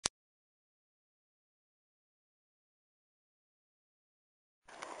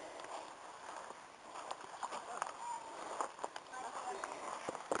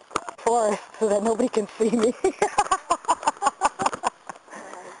forest so that nobody can see me.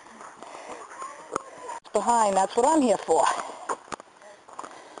 Behind, that's what I'm here for.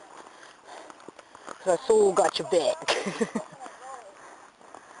 Because our soul got your back.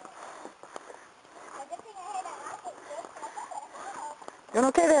 Doing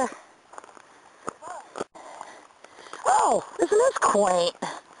okay there? Oh, isn't this quaint?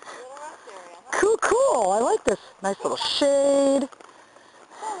 Cool, cool. I like this. Nice little shade.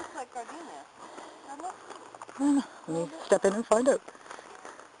 Oh, looks like gardenia. Let me step in and find out.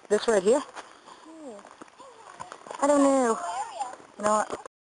 This right here? I don't know. You know what?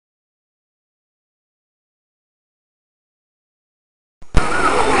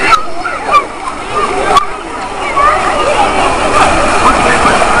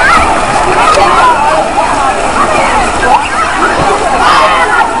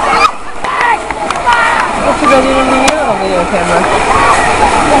 What you gonna do when you get on video camera?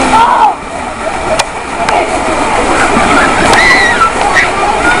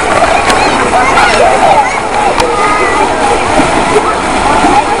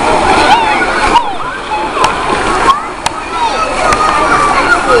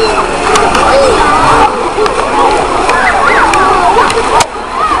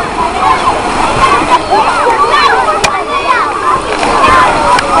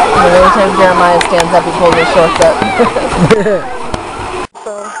 Every time Jeremiah stands up, he pulls his shorts up.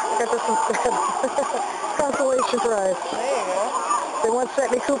 So, I got this instead. Consolation prize. There you go. They once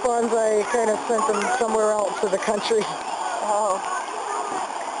sent me coupons, I kind of sent them somewhere else to the country. Oh.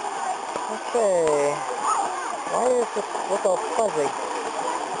 Okay. Why is this look all fuzzy?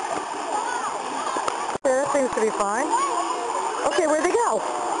 Okay, that seems to be fine. Okay, where'd they go?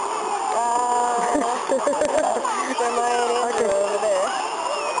 Jeremiah and Andrew are over there.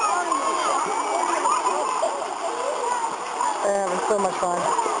 They're having so much fun.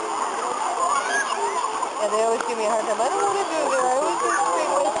 Yeah, they always give me a hard time. I don't want to do it. I always just scrape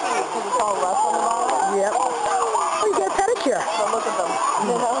my feet because it's all rough on the bottom. Yep. Oh, you get a pedicure. But look at them,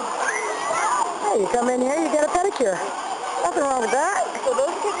 you know? Hey, you come in here, you get a pedicure. Nothing wrong with that. So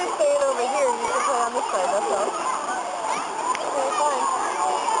those kids are staying over here. You can play on this side, that's all. Okay, fine.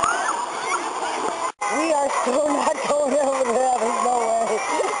 We are so not